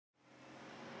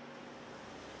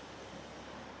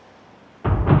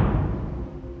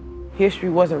History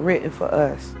wasn't written for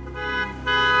us.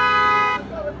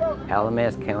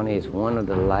 Alamance County is one of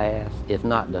the last, if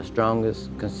not the strongest,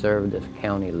 conservative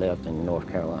county left in North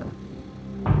Carolina.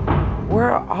 Where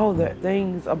are all the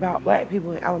things about black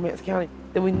people in Alamance County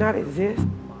that we not exist?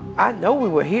 I know we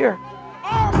were here.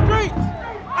 Our streets!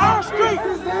 Our streets!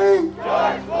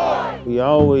 We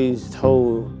always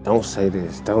told, don't say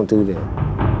this, don't do that.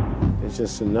 It's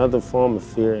just another form of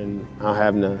fear, and I don't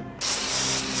have none.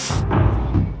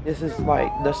 This is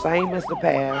like the same as the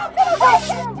past,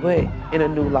 but in a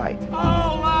new light.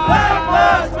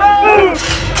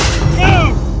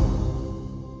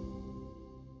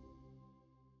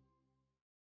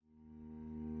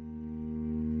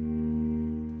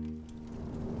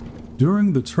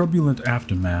 During the turbulent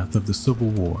aftermath of the Civil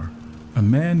War, a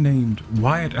man named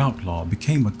Wyatt Outlaw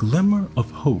became a glimmer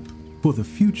of hope for the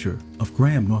future of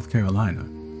Graham, North Carolina.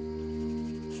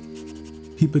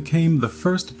 He became the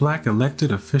first black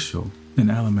elected official in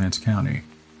Alamance County,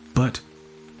 but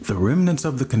the remnants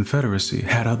of the Confederacy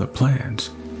had other plans.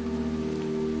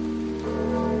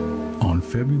 On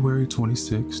February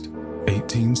 26,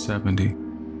 1870,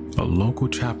 a local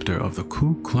chapter of the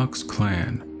Ku Klux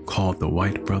Klan called the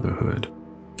White Brotherhood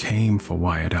came for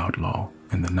Wyatt Outlaw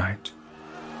in the night.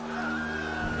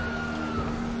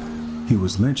 He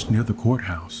was lynched near the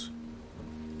courthouse,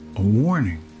 a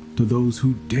warning to those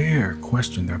who dare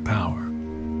question their power.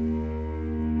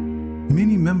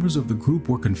 Many members of the group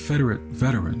were Confederate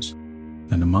veterans,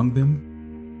 and among them,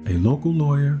 a local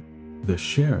lawyer, the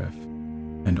sheriff,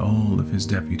 and all of his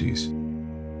deputies.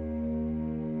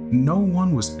 No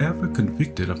one was ever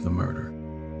convicted of the murder,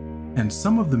 and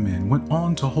some of the men went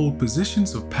on to hold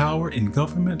positions of power in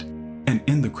government and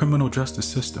in the criminal justice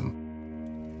system.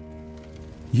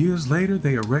 Years later,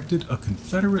 they erected a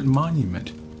Confederate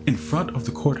monument in front of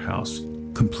the courthouse,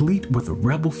 complete with a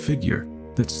rebel figure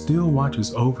that still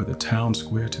watches over the town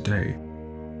square today.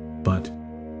 But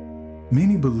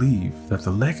many believe that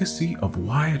the legacy of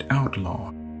Wyatt Outlaw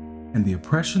and the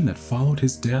oppression that followed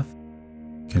his death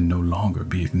can no longer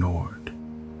be ignored.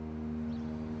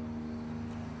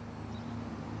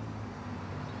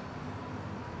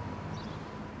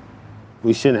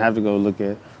 We shouldn't have to go look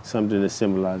at something that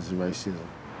symbolizes racism.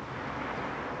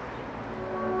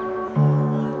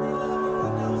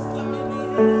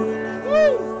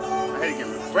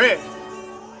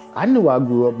 I knew I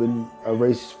grew up in a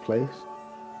racist place,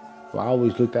 so I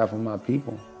always looked out for my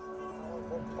people.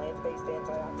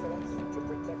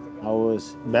 I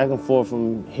was back and forth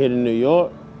from here to New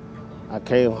York. I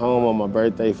came home on my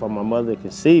birthday so my mother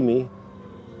could see me.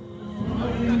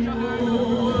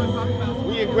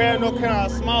 We in Graham, North Carolina, a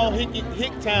small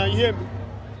hick town, you hear me?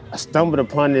 I stumbled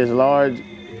upon this large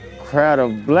crowd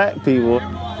of black people.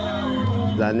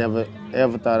 I never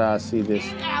ever thought I'd see this.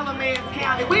 Alamance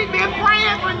County, we've been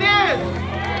praying for this.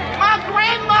 My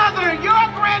grandmother, your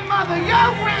grandmother,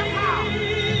 your grandma.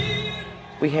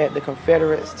 We had the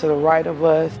Confederates to the right of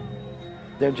us.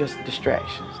 They're just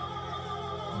distractions.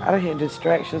 I done had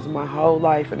distractions my whole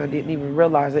life and I didn't even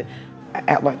realize it. I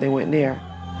act like they weren't there.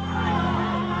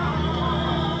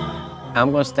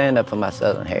 I'm going to stand up for my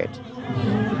Southern heritage.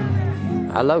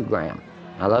 I love Graham.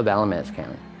 I love Alamance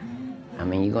County. I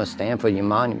mean, you're going to stand for your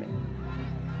monument.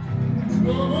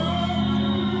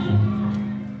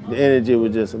 The energy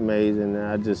was just amazing,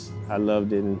 and I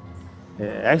loved it, and it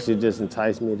actually just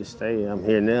enticed me to stay. I'm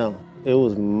here now. It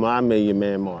was my Million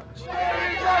Man March.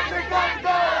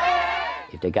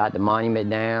 If they got the monument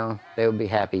down, they would be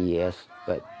happy, yes,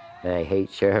 but they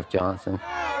hate Sheriff Johnson.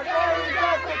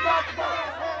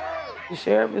 The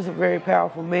sheriff is a very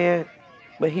powerful man,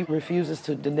 but he refuses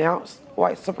to denounce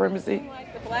white supremacy.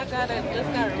 The black guy that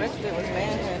just got arrested was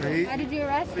manhandled. Why did you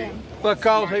arrest him?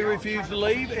 Because he refused to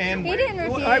leave and... He didn't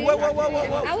refuse. Hey, whoa.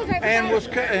 I was right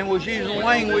And was using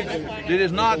language that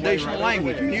is not decent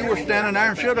language. You were standing there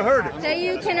and should have heard it. So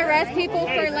you can arrest people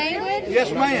for language? Yes,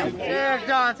 ma'am. Sheriff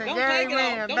Johnson, Gary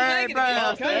Graham, Barry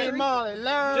Brown, Steve Marley,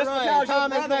 Larry Ray,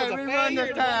 Thomas Day, we run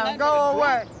this town. Go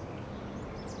away.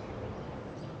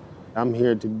 I'm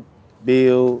here to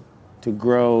build, to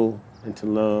grow, and to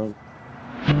love.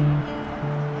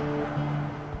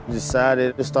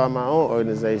 Decided to start my own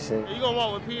organization. You gonna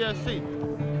walk with PSC?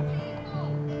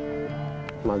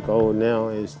 My goal now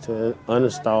is to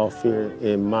uninstall fear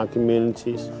in my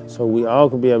communities so we all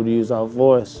can be able to use our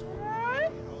voice.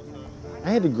 I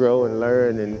had to grow and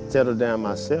learn and settle down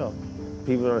myself.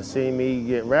 People don't see me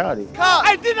get rowdy.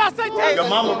 Hey, did I say that? Your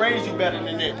mama raised you better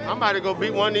than that. I'm about to go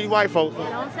beat one of these white folks.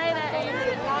 Don't say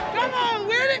that. Come on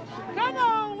with it. Come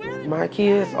on with it. My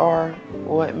kids are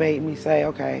what made me say,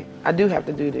 okay, I do have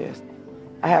to do this.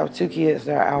 I have 2 kids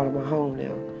that are out of my home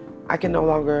now. I can no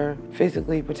longer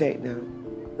physically protect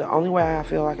them. The only way I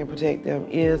feel I can protect them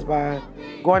is by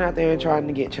going out there and trying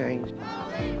to get change.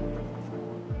 I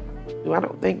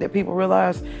don't think that people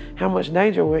realize how much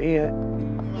danger we're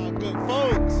in.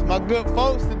 My good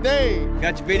folks today.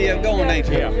 Got your video going, ain't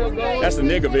you? Yeah, that's a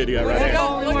nigga video right there.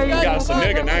 You got us a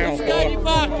nigga now, boy.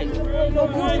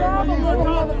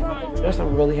 There's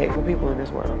some really hateful people in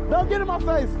this world. Don't get in my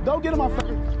face. Don't get in my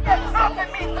face.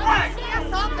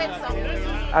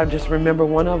 I just remember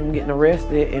one of them getting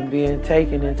arrested and being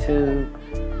taken into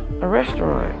a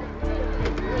restaurant.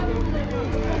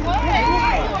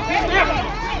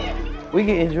 We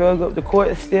getting drugged up the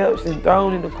court steps and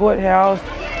thrown in the courthouse.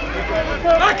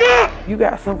 You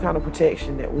got some kind of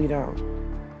protection that we don't.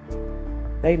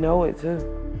 They know it too.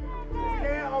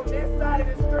 Stand on this side of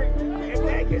the street. If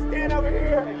they can stand over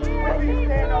here, we can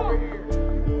stand over here.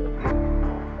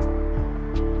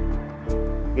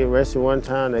 Get arrested one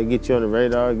time, they get you on the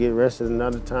radar. Get arrested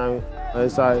another time.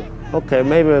 It's like, okay,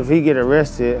 maybe if he get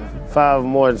arrested 5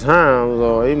 more times,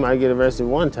 or he might get arrested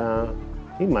one time,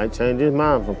 he might change his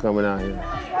mind from coming out here.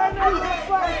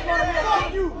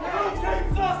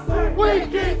 We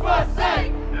keep us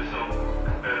safe.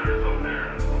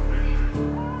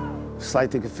 It's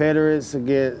like the Confederates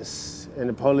against, and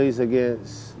the police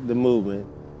against the movement.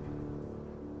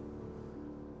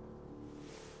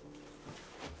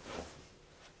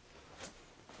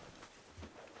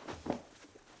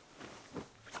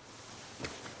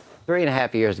 Three and a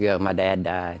half years ago, my dad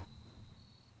died.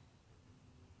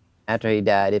 After he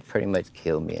died, it pretty much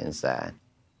killed me inside.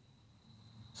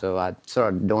 So I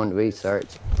started doing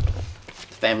research.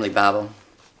 Family Bible.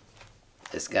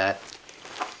 It's got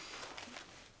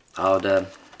all the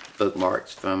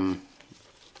bookmarks from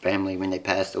family when they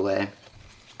passed away.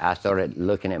 I started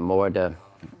looking at more the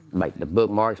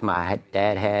bookmarks my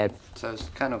dad had. So it's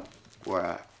kind of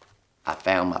where I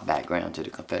found my background to the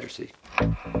Confederacy.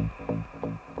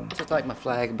 Just like my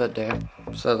flag up there,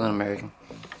 Southern American.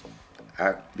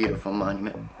 Our beautiful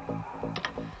monument.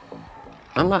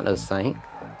 I'm not no saint.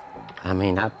 I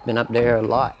mean, I've been up there a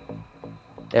lot.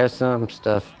 There's some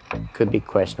stuff could be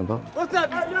questionable. What's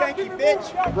up, you skanky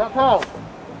bitch? Black power.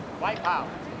 White power.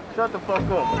 Shut the fuck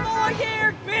up. 4 more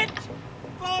years, bitch.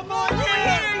 4 more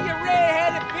years, you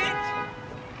red-headed bitch.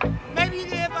 Maybe you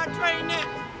can hit my train next.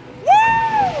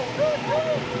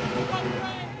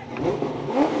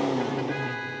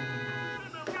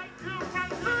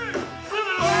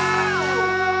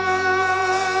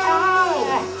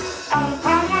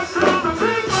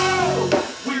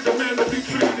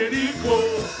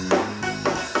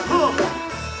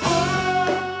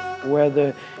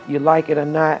 Whether you like it or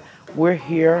not, we're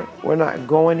here. We're not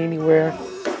going anywhere.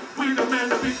 We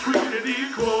demand to be treated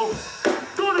equal.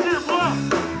 Do it again, boy.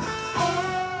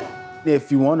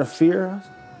 If you want to fear us,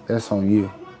 that's on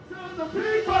you. The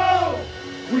people.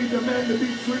 We demand to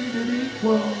be treated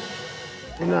equal.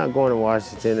 We're not going to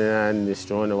Washington and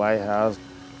destroying the White House.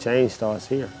 Change starts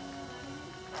here.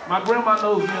 My grandma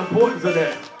knows the importance of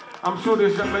that. I'm sure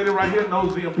this young lady right here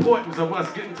knows the importance of us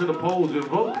getting to the polls and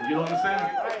voting. You know what I'm saying?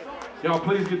 Y'all,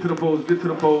 please get to the polls. Get to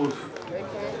the polls.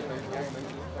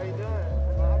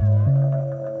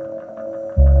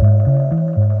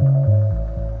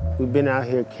 We've been out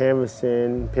here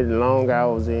canvassing, putting long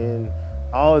hours in,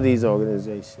 all of these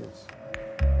organizations.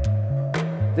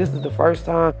 This is the first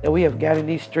time that we have got in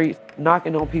these streets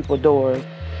knocking on people's doors.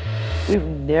 We've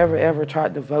never, ever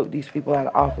tried to vote these people out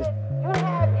of office.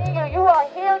 You are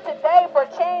here today for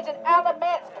change in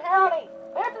Alamance County.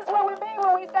 This is what we mean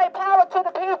when we say power to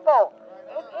the people.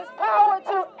 It's power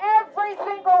to every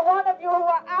single one of you who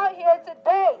are out here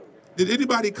today. Did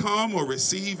anybody come or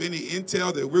receive any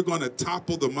intel that we're going to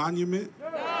topple the monument?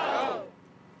 No.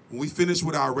 When we finish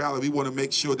with our rally, we want to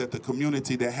make sure that the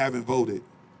community that haven't voted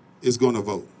is going to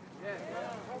vote.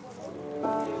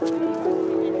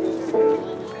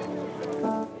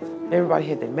 Everybody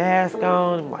had their mask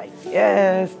on. I'm like,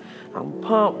 yes, I'm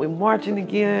pumped. We're marching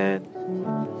again.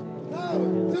 Power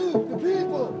to the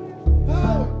people.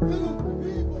 Power to the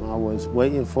people. I was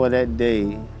waiting for that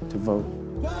day to vote.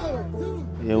 Power to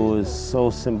It was so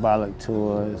symbolic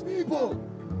to us. people.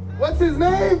 What's his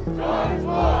name?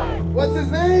 What's his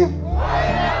name?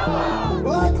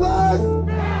 Black lives.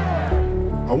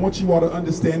 I want you all to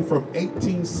understand from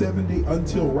 1870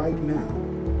 until right now,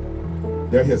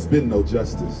 there has been no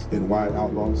justice in Wyatt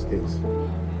Outlaw's case.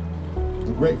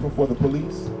 We're grateful for the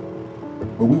police,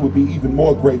 but we would be even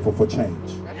more grateful for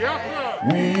change.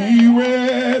 We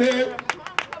ready.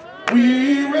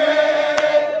 We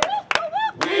ready.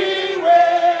 We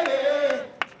ready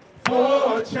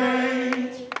for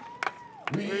change.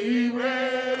 We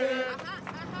ready.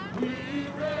 We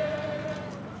ready.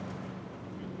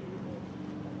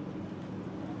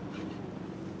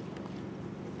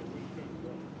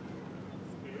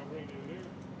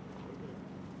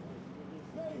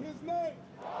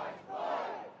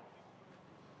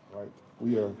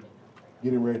 We are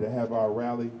getting ready to have our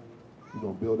rally. We're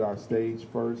gonna build our stage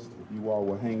first. If you all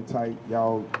will hang tight,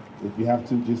 y'all, if you have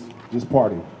to, just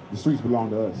party. The streets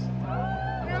belong to us.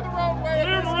 Clear the roadway.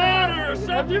 Clear the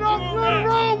roadway. If you don't clear the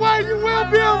roadway, you will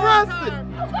be arrested.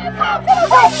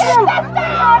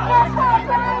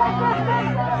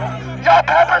 Y'all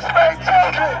pepper sprayed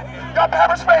children. Y'all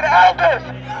pepper sprayed elders.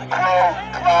 Crew,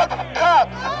 drugs,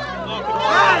 cops.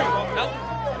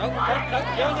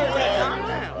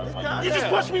 You just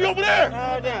pushed me over there.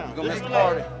 Calm down. We're gonna make a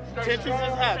party. Tensions is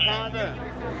hot. Calm down.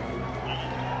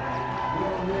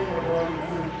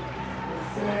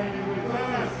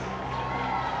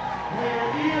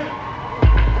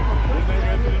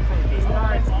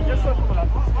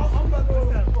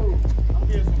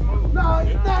 No,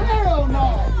 hell no.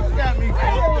 You got me.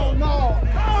 Hell no.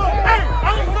 Hey,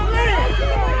 I'm the man.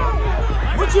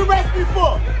 What you arrest me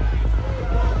for?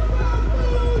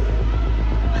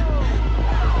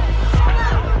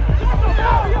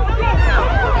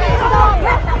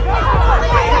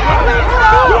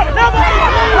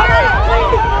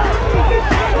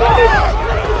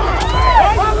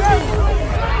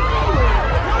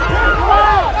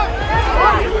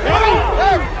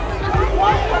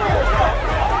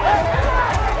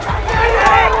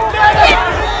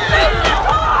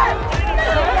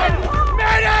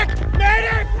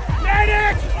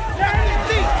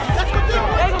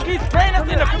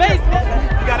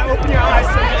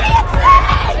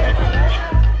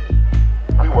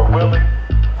 We were willing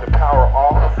to power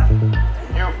off.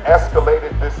 You've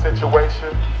escalated this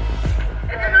situation.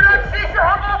 If you do not cease your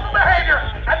unlawful behavior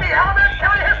at the Alamance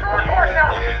County Historic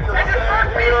Courthouse and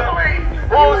disperse peacefully,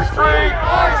 Wall Street!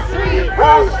 Wall Street!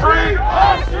 Wall Street!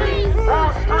 Wall Street!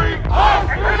 Wall Street! Wall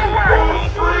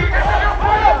Street!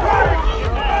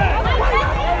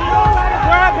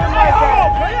 grab him like that.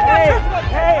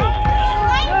 Hey,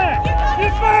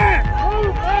 Get back!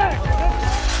 Move back!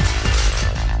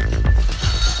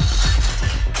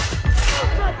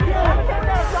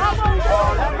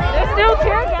 They're still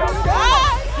tear gas.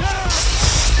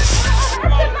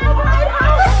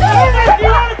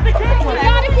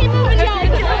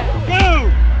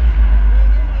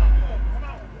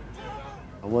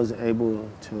 I wasn't able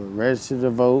to register to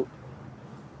vote.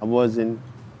 I wasn't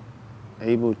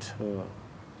able to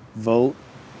vote.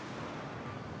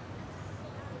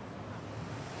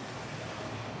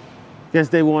 Guess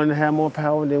they wanted to have more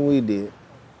power than we did.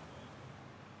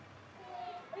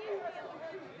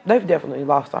 They've definitely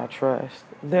lost our trust.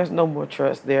 There's no more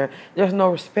trust there. There's no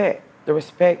respect. The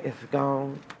respect is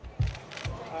gone.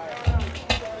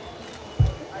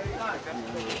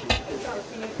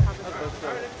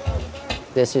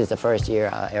 This is the first year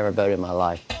I ever voted in my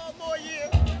life.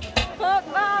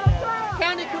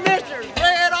 County Commissioner,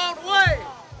 red all the way!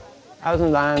 I was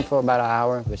in line for about an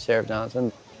hour with Sheriff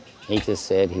Johnson. He just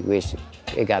said he wished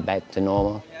it got back to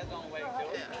normal.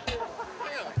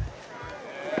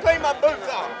 Clean my boots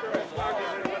off.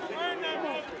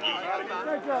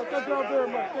 Good job very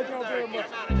much. Good job very much.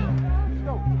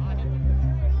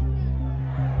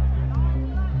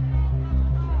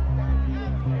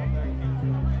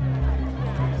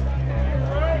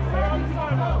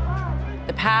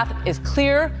 The path is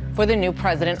clear for the new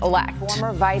president-elect.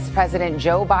 Former Vice President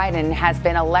Joe Biden has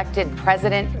been elected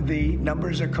president. The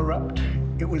numbers are corrupt.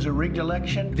 It was a rigged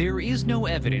election. There is no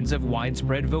evidence of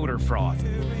widespread voter fraud.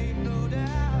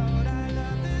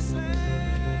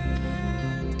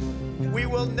 We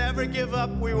will never give up.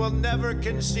 We will never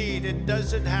concede. It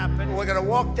doesn't happen. We're going to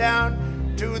walk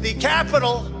down to the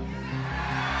Capitol.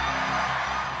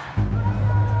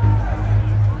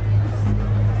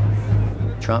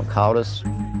 Trump called us,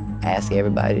 asked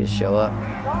everybody to show up.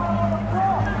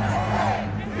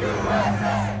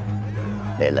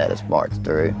 They let us march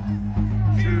through.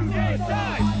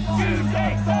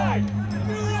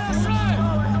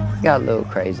 Got a little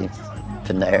crazy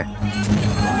from there.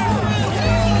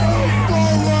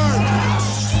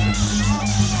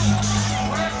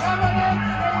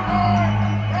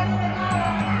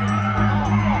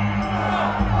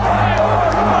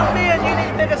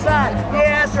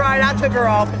 Yeah, that's right. I took her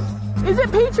office. Is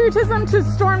it patriotism to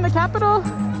storm the Capitol,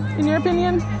 in your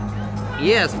opinion?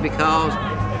 Yes, because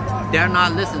they're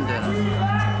not listening to us.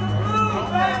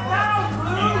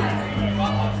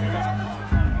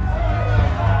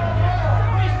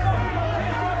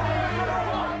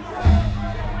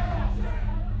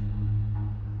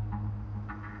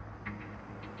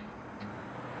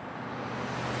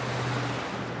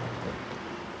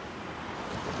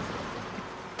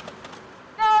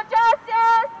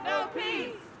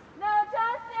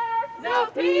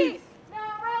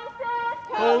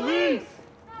 Police!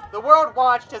 The world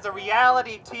watched as a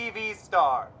reality TV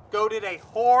star, goaded a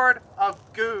horde of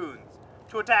goons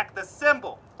to attack the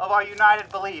symbol of our united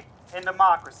belief in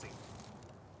democracy.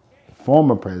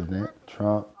 Former President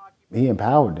Trump, he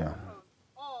empowered them.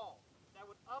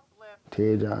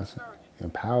 Ted Johnson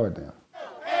empowered them.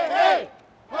 Hey, hey,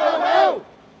 ho, ho,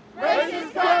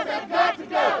 racist cops have got to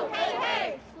go. Hey,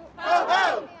 hey, ho,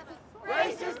 ho,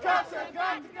 racist cops have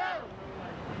got to go.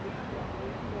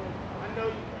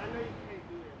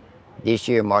 This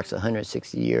year marks the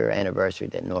 160-year anniversary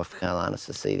that North Carolina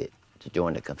seceded to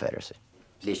join the Confederacy.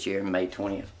 This year, May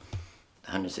 20th,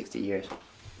 160 years.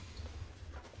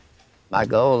 My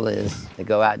goal is to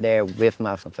go out there with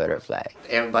my Confederate flag.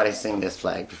 Everybody's seen this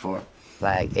flag before.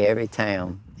 Flag every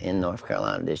town in North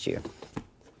Carolina this year.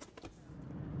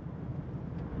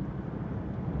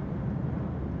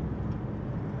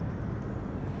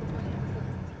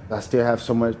 I still have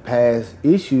so much past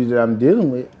issues that I'm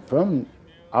dealing with from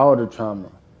all the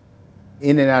trauma.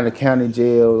 In and out of county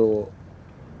jail, or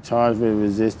charged with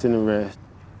resisting arrest,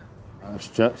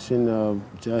 obstruction of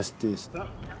justice.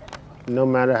 No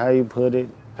matter how you put it,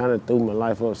 kind of threw my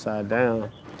life upside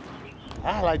down.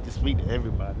 I like to speak to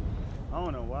everybody. I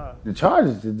don't know why. The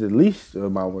charges is the least of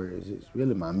my worries. It's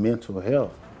really my mental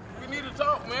health. We need to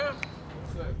talk, man.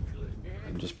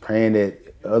 I'm just praying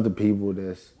that other people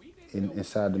that's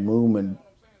inside the movement,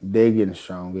 they're getting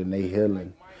stronger and they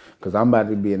healing. Because I'm about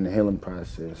to be in the healing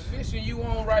process. The mission you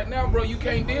on right now, bro, you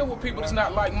can't deal with people that's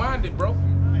not like-minded, bro.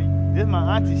 This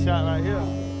my auntie shot right here.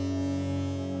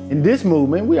 In this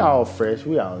movement, we all fresh,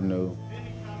 we all new.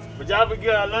 But y'all be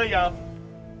good, I love y'all.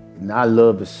 And I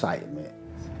love excitement.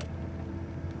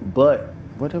 But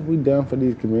what have we done for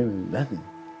these communities? Nothing.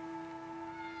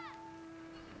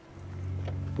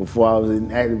 Before I was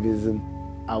in activism,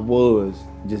 I was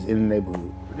just in the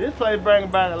neighborhood. This place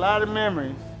brings back a lot of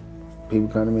memories. People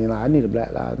come to me like, I need a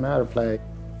Black Lives Matter flag.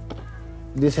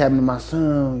 This happened to my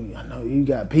son. I know you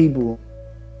got people.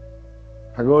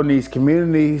 I go in these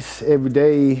communities every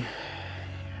day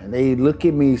and they look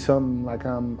at me something like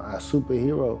I'm a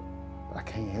superhero, but I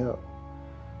can't help.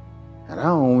 And I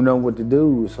don't know what to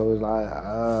do, so it's like,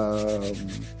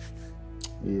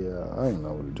 yeah, I don't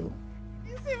know what to do.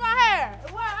 You see my hair?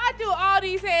 Well, I do all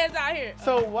these hairs out here.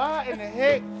 So why in the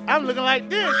heck I'm looking like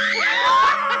this?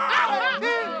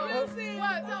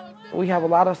 We have a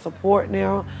lot of support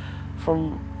now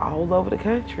from all over the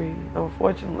country,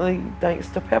 unfortunately, thanks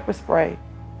to pepper spray.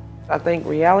 I think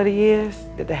reality is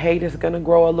that the hate is gonna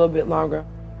grow a little bit longer.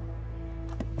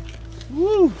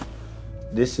 Woo!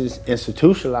 This is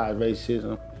institutionalized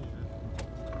racism.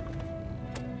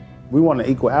 We want to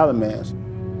equal Alamance.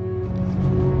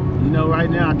 You know, right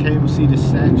now I can't even see the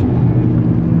statue.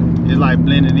 It's like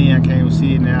blending in, I can't even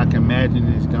see it now. I can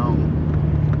imagine it's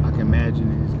gone. I can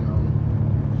imagine it's gone.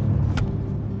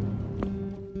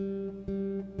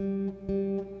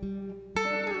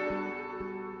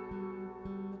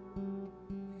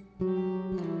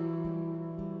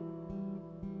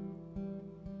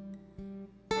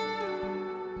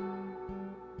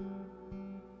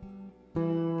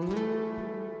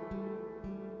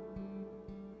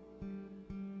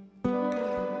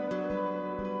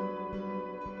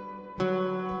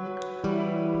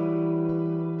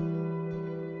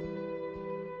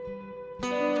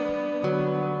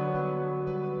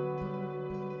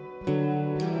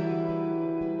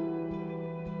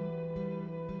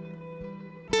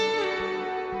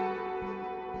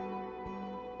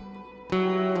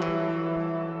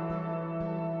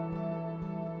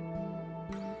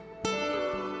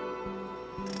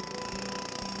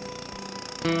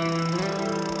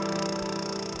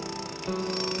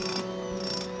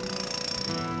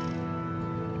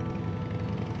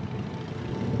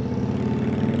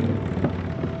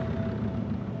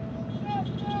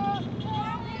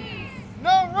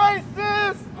 No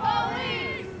racist!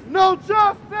 Police! No justice!